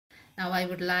Now I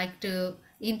would like to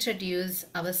introduce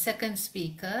our second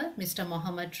speaker, Mr.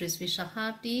 Mohammad Rizvan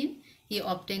Shahbdeen. He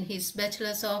obtained his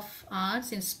Bachelor's of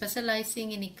Arts in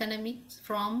specializing in economics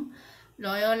from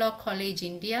Loyola College,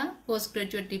 India,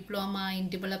 postgraduate diploma in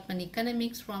development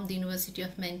economics from the University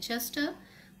of Manchester,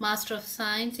 Master of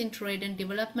Science in Trade and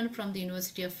Development from the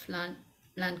University of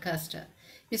Lancaster.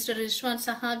 Mr. Rizvan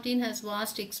Shahbdeen has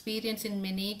vast experience in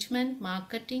management,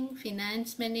 marketing,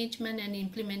 finance management, and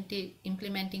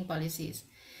implementing policies.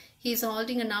 He is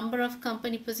holding a number of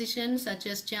company positions such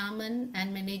as chairman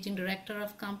and managing director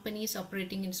of companies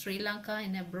operating in Sri Lanka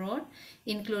and abroad,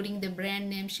 including the brand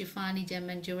name Sifani Gem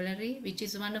and Jewellery, which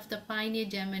is one of the pioneer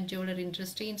gem and jewellery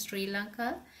industry in Sri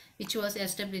Lanka, which was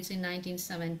established in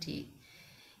 1970.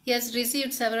 He has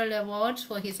received several awards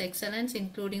for his excellence,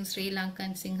 including Sri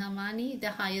Lankan Sinhamani,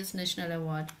 the highest national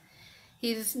award.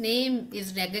 His name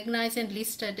is recognized and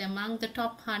listed among the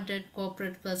top 100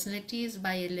 corporate personalities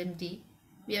by LMD.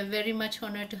 We are very much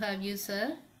honored to have you,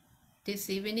 sir, this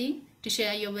evening to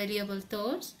share your valuable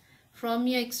thoughts. From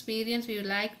your experience, we would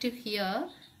like to hear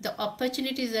the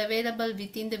opportunities available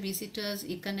within the visitors'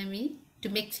 economy to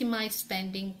maximize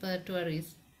spending per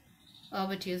tourist.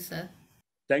 Over to you, sir.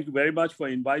 Thank you very much for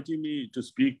inviting me to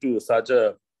speak to such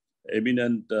a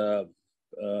eminent,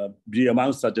 be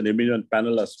among such an eminent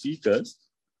panel of speakers.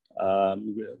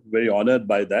 Very honored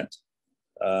by that.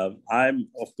 I'm,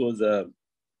 of course,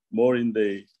 more in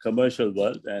the commercial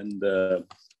world, and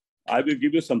I will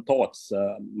give you some thoughts.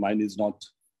 Mine is not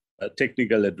a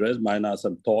technical address. Mine are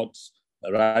some thoughts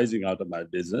arising out of my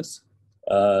business.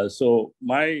 So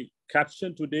my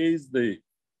caption today is the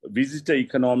visitor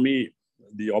economy,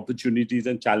 the opportunities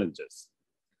and challenges.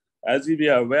 As we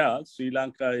are aware, Sri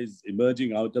Lanka is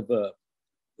emerging out of a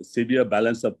severe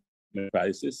balance of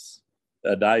crisis,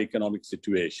 a dire economic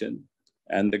situation,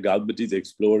 and the government is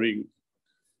exploring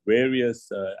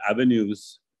various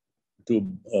avenues to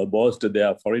bolster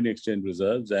their foreign exchange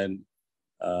reserves and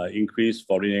increase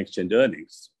foreign exchange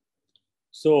earnings.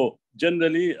 So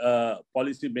generally,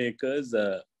 policymakers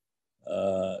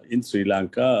in Sri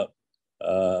Lanka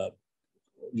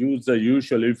use the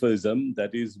usual euphemism,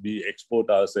 that is, we export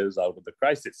ourselves out of the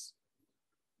crisis.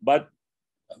 But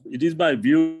it is my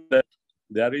view that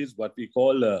there is what we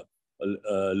call a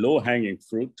low-hanging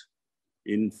fruit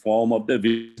in form of the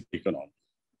visitor economy.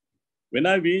 When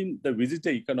I mean the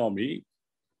visitor economy,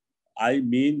 I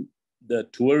mean the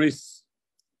tourists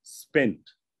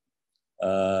spent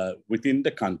within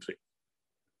the country.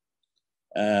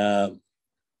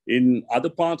 In other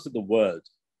parts of the world,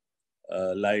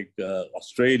 like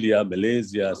Australia,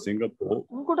 Malaysia, Singapore,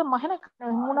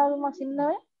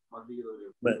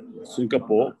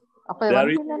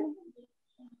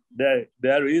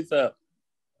 there is a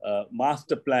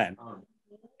master plan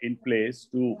in place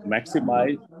to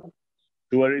maximize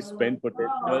tourist spend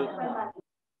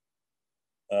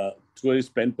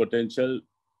potential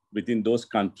within those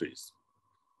countries.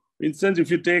 For instance, if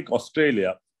you take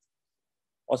Australia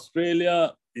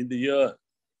in the year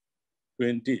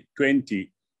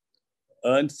 2020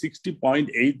 earned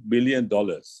 $60.8 billion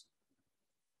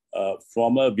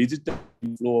from a visitor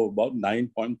flow of about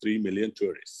 9.3 million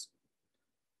tourists.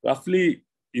 Roughly,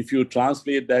 if you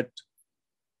translate that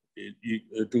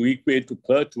to equate to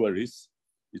per tourist,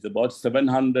 it's about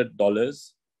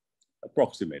 $700,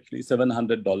 approximately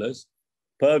 $700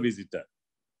 per visitor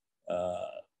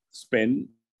spent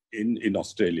in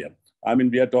Australia. I mean,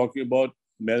 we are talking about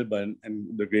Melbourne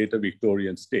and the greater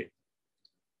Victorian state.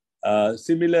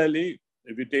 Similarly,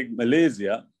 if you take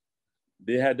Malaysia,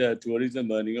 they had a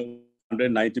tourism earning of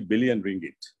 190 billion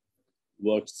ringgit,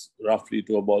 works roughly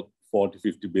to about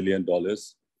 $40–50 billion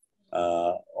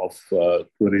of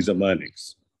tourism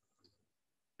earnings.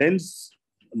 Hence,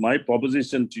 my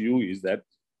proposition to you is that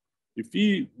if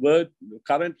we were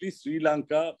currently Sri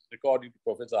Lanka, according to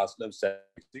Professor Aslam's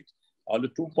statistics, out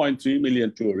of 2.3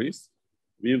 million tourists,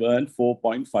 we've earned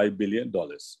 $4.5 billion,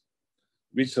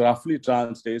 which roughly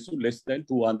translates to less than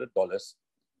 $200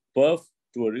 per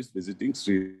tourist visiting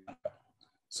Sri Lanka.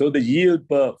 So the yield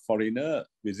per foreigner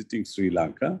visiting Sri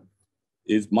Lanka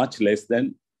is much less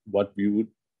than what we would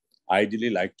ideally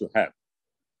like to have.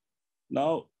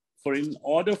 Now, in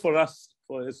order for us,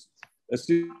 we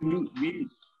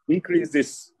increase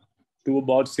this to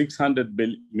about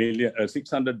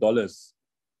 $600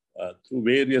 through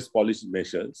various policy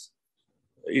measures,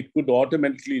 it could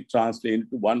automatically translate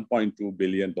into $1.2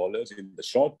 billion in the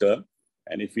short term.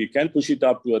 And if we can push it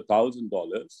up to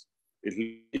 $1,000, it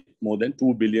will be more than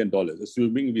 $2 billion,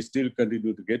 assuming we still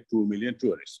continue to get 2 million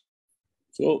tourists.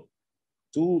 So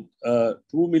 2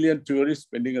 million tourists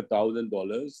spending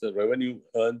 $1,000, the revenue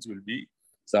earns will be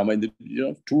somewhere in the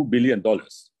 $2 billion.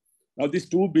 Now, this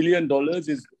 $2 billion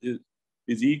is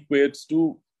equates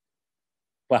to,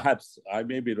 perhaps I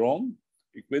may be wrong,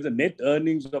 equates the net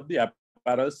earnings of the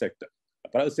apparel sector.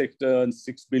 Apparel sector earns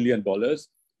 $6 billion.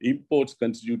 Imports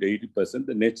constitute 80%.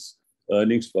 The net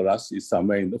earnings for us is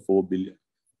somewhere in the 4 billion.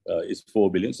 Is 4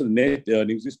 billion. So the net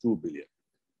earnings is 2 billion.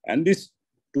 And this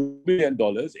 $2 billion,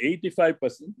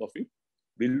 85% of it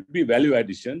will be value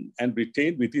addition and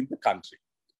retained within the country.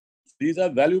 These are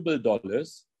valuable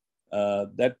dollars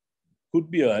that could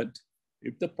be earned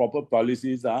if the proper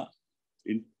policies are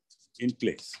in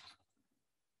place.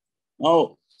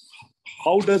 Now,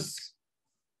 how does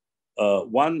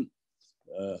one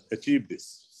achieve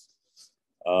this?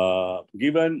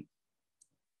 Given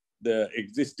the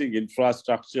existing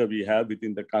infrastructure we have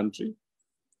within the country,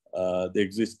 the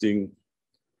existing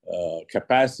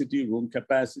capacity, room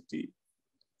capacity,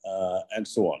 and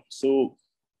so on. So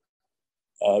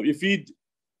if we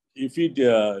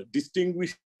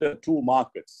distinguish the two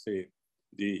markets, say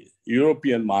the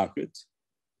European market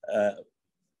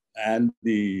and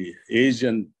the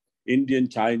Asian, Indian,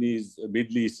 Chinese,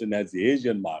 Middle Eastern as the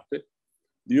Asian market,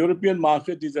 the European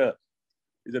market is a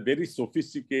very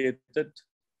sophisticated,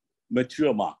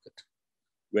 mature market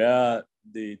where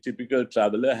the typical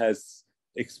traveler has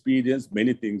experienced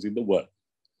many things in the world.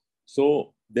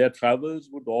 So their travels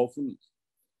would often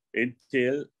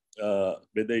entail,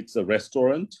 whether it's a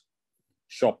restaurant,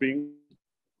 shopping,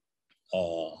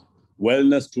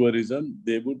 wellness tourism,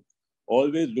 they would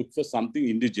always look for something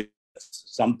indigenous,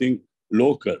 something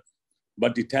local,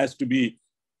 but it has to be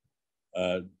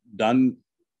done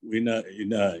in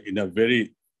a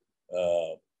very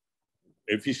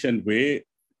efficient way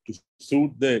to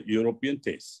suit the European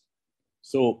taste.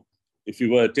 So if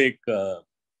you were to take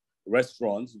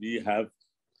restaurants, we have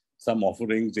some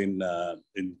offerings in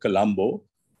Colombo,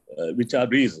 which are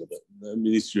reasonable, the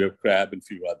Ministry of Crab and a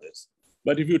few others.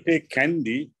 But if you take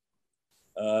Kandy,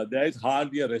 there is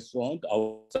hardly a restaurant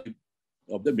outside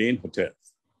of the main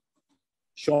hotels.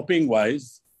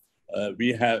 Shopping-wise,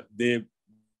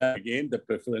 again, the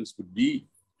preference would be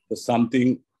for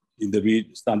something in the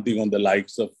region, something on the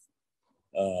likes of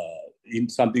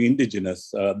something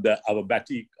indigenous, our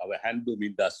batik, our handloom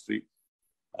industry,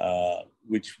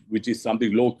 which is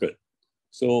something local.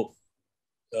 So,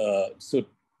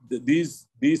 these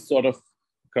sort of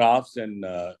crafts and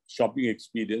shopping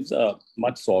experience are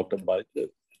much sought by the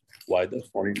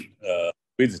foreign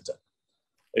visitor.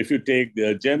 If you take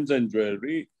the gems and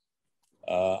jewelry,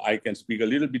 I can speak a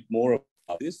little bit more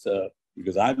about this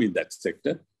because I'm in that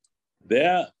sector.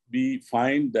 There we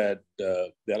find that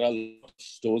there are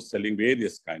stores selling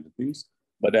various kinds of things,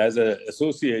 but as an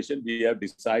association, we have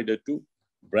decided to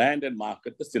brand and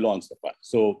market the Ceylon sapphire.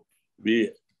 So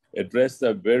we address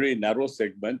a very narrow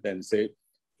segment and say,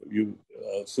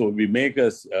 so we make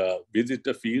a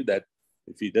visitor feel that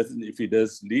if he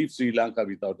does leave Sri Lanka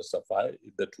without a sapphire,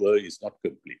 the tour is not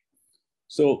complete.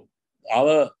 So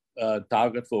our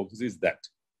target focus is that.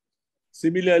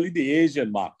 Similarly, the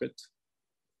Asian market,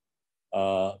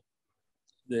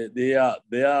 they are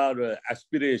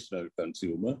aspirational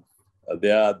consumer.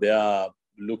 They are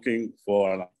looking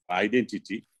for an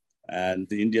identity, and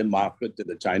the Indian market and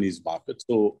the Chinese market.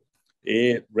 So,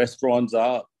 restaurants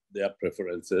are their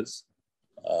preferences,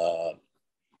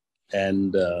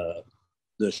 and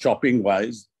the shopping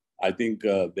wise, I think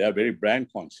they are very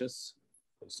brand conscious.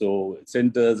 So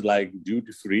centers like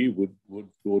duty free would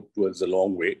go towards a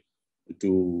long way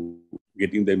to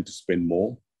getting them to spend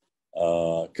more.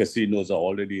 Casinos are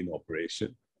already in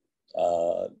operation.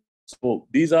 So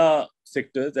these are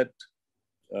sectors that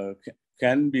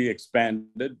can be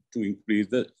expanded to increase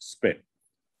the spend.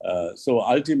 So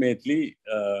ultimately,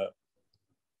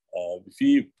 if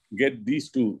we get these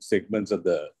two segments of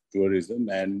the tourism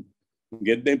and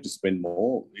get them to spend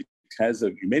more, it has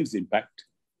an immense impact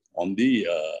on the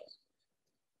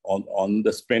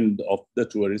spend of the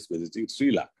tourists visiting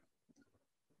Sri Lanka.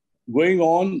 Going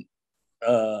on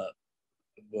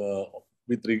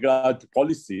with regard to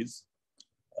policies,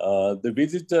 the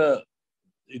visitor,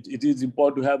 it is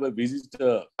important to have a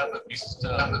visitor.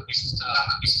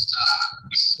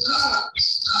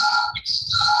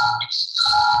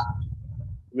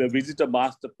 A visitor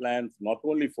master plan not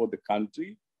only for the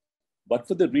country, but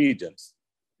for the regions.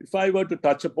 If I were to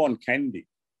touch upon Kandy,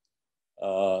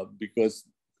 because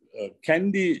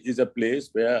Kandy is a place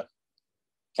where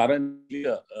currently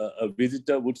a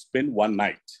visitor would spend one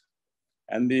night.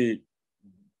 And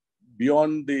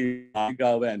beyond the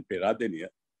Narigawa and Peradeniya,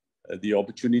 the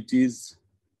opportunities,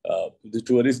 the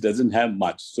tourist doesn't have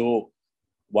much. So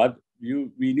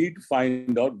we need to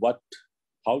find out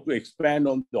how to expand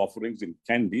on the offerings in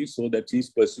Kandy so that he's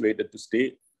persuaded to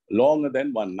stay longer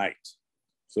than one night.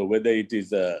 So whether it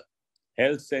is a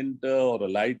health center or a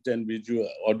light and visual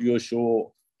audio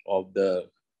show of the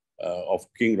of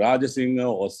King Rajasingha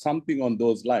or something on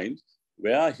those lines,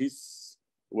 where his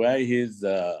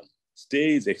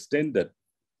stay is extended,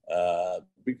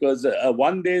 because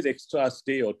 1 day's extra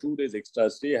stay or 2 days extra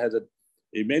stay has an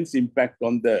immense impact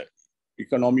on the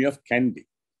economy of Kandy.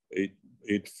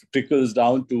 It trickles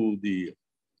down to the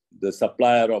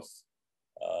supplier of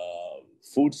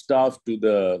foodstuff, to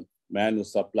the man who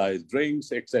supplies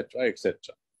drinks, etc., etc.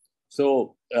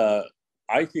 So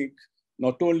I think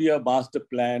not only a master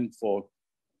plan for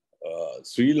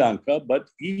Sri Lanka, but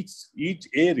each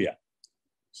area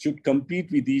should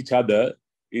compete with each other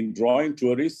in drawing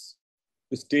tourists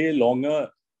to stay longer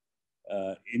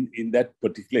in that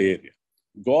particular area.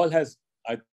 Galle has,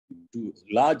 I think, to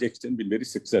a large extent been very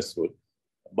successful,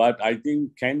 but I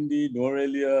think Kandy,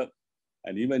 Norelia,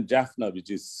 and even Jaffna, which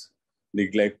is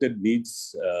neglected,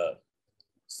 needs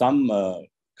some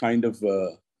kind of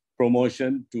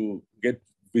promotion to get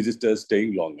visitors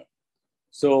staying longer.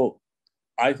 So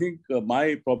I think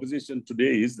my proposition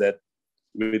today is that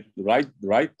with the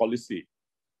right policy,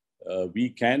 we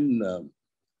can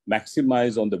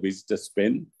maximize on the visitor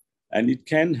spend, and it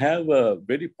can have a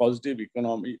very positive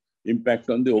economic impact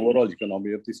on the overall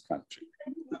economy of this country.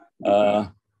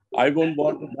 I won't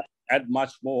want to add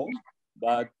much more,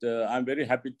 but I'm very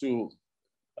happy to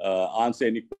answer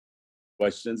any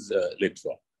questions later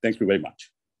on. Thank you very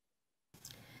much.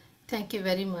 Thank you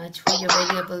very much for your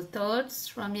valuable thoughts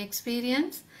from your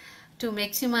experience. To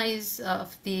maximize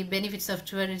the benefits of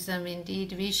tourism,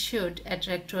 indeed, we should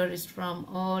attract tourists from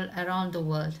all around the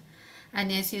world. And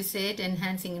as you said,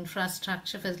 enhancing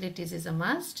infrastructure facilities is a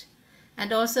must.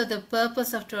 And also the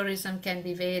purpose of tourism can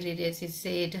be varied, as you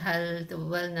said, health,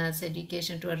 wellness,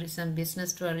 education tourism,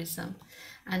 business tourism,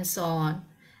 and so on.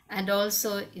 And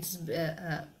also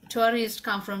tourists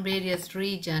come from various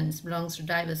regions, belongs to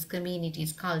diverse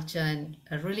communities, culture, and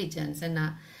religions,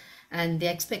 and the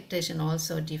expectation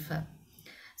also differ.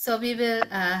 So we will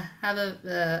have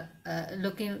a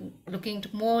looking to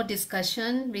more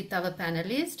discussion with our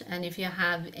panelists, and if you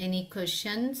have any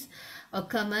questions or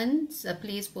comments,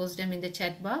 please post them in the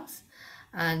chat box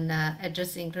and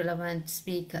addressing relevant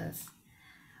speakers.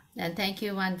 And thank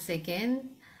you once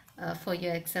again for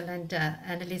your excellent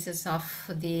analysis of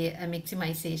the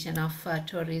maximization of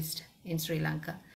tourists in Sri Lanka.